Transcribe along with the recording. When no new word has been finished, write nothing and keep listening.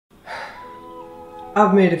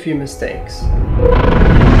I've made a few mistakes.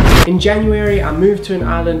 In January, I moved to an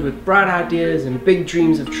island with bright ideas and big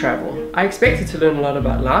dreams of travel. I expected to learn a lot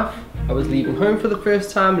about life. I was leaving home for the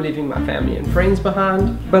first time, leaving my family and friends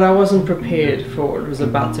behind, but I wasn't prepared for what was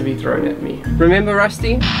about to be thrown at me. Remember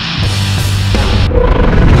Rusty?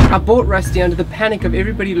 I bought Rusty under the panic of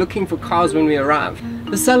everybody looking for cars when we arrived.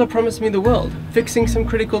 The seller promised me the world, fixing some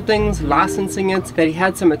critical things, licensing it, that he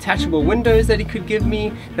had some attachable windows that he could give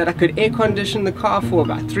me, that I could air condition the car for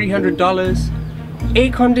about $300.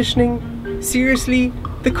 Air conditioning? Seriously?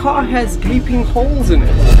 The car has gaping holes in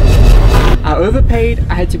it. I overpaid,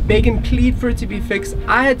 I had to beg and plead for it to be fixed,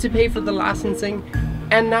 I had to pay for the licensing,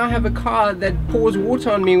 and now I have a car that pours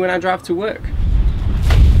water on me when I drive to work.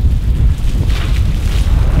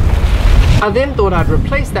 I then thought I'd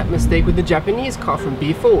replace that mistake with the Japanese car from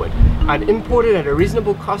B Forward. I'd import it at a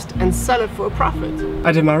reasonable cost and sell it for a profit.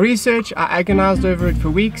 I did my research, I agonized over it for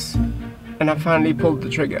weeks, and I finally pulled the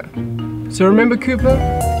trigger. So remember Cooper?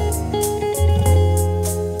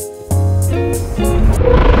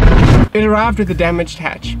 It arrived with a damaged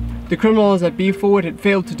hatch. The criminals at B Forward had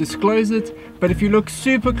failed to disclose it, but if you look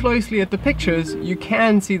super closely at the pictures, you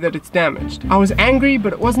can see that it's damaged. I was angry,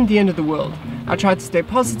 but it wasn't the end of the world. I tried to stay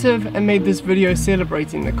positive and made this video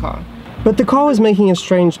celebrating the car. But the car was making a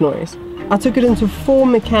strange noise. I took it into 4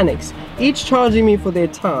 mechanics, each charging me for their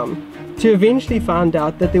time, to eventually find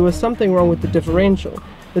out that there was something wrong with the differential.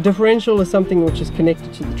 The differential is something which is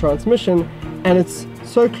connected to the transmission, and it's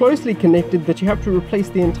so closely connected that you have to replace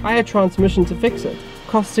the entire transmission to fix it,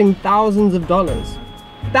 costing thousands of dollars.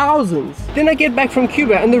 Thousands! Then I get back from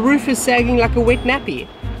Cuba and the roof is sagging like a wet nappy.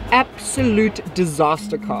 Absolute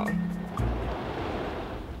disaster car.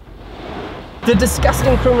 The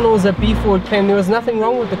disgusting criminals at B Forward claim there was nothing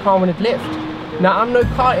wrong with the car when it left. Now I'm no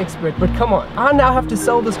car expert, but come on. I now have to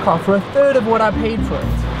sell this car for 1/3 of what I paid for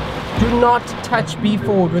it. Do not touch B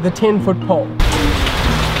Forward with a 10-foot pole.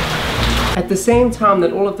 At the same time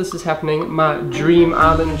that all of this is happening, my dream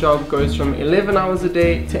island job goes from 11 hours a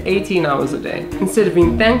day to 18 hours a day. Instead of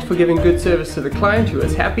being thanked for giving good service to the client who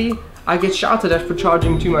is happy, I get shouted at for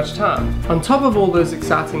charging too much time. On top of all those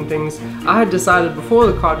exciting things, I had decided before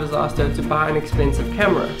the car disaster to buy an expensive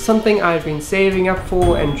camera, something I had been saving up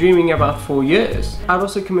for and dreaming about for years. I'd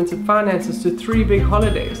also committed finances to 3 big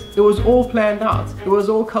holidays. It was all planned out, it was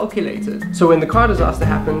all calculated. So when the car disaster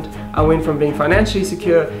happened, I went from being financially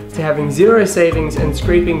secure to having 0 savings and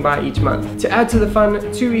scraping by each month. To add to the fun,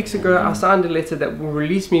 2 weeks ago I signed a letter that will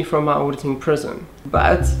release me from my auditing prison.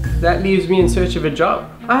 But that leaves me in search of a job.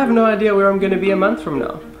 I have no idea where I'm going to be a month from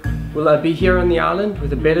now. Will I be here on the island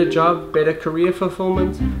with a better job, better career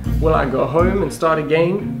fulfillment? Will I go home and start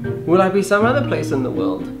again? Will I be some other place in the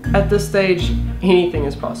world? At this stage, anything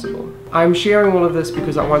is possible. I'm sharing all of this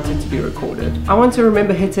because I want it to be recorded. I want to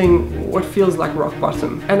remember hitting what feels like rock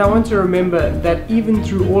bottom. And I want to remember that even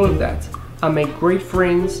through all of that, I made great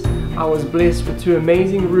friends, I was blessed with 2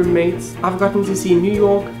 amazing roommates, I've gotten to see New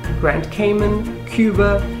York, Grand Cayman,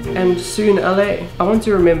 Cuba, and soon LA. I want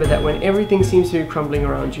to remember that when everything seems to be crumbling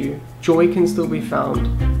around you, joy can still be found,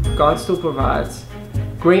 God still provides,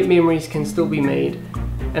 great memories can still be made,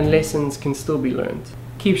 and lessons can still be learned.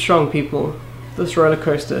 Keep strong, people. This roller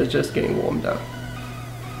coaster is just getting warmed up.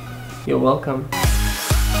 You're welcome.